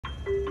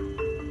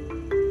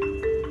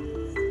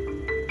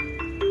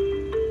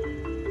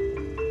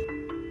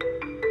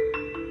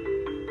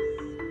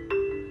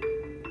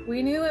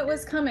We knew it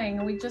was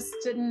coming. We just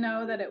didn't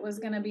know that it was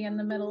going to be in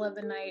the middle of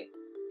the night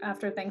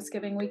after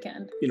Thanksgiving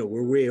weekend. You know,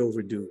 we're way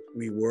overdue.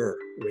 We were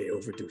way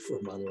overdue for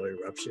a Mauna Loa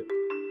eruption.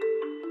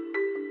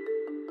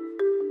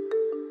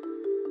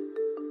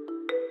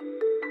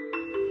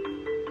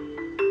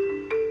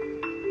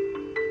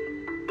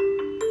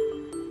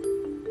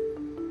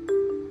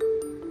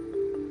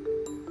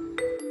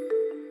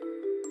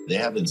 They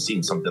haven't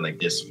seen something like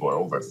this for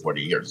over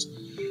 40 years.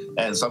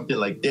 And something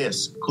like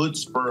this could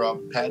spur up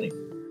panic.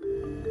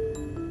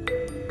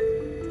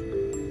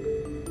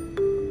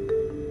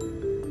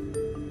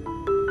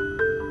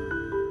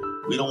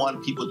 We don't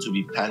want people to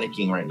be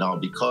panicking right now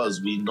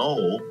because we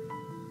know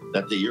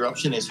that the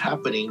eruption is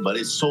happening, but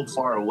it's so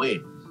far away.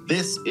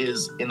 This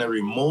is in a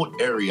remote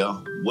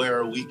area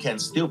where we can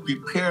still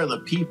prepare the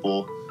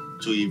people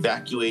to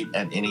evacuate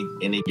at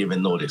any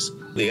given notice.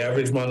 The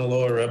average Mauna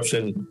Loa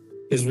eruption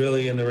is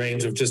really in the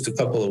range of just a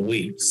couple of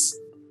weeks.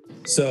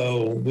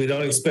 So we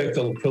don't expect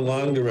a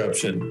prolonged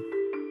eruption.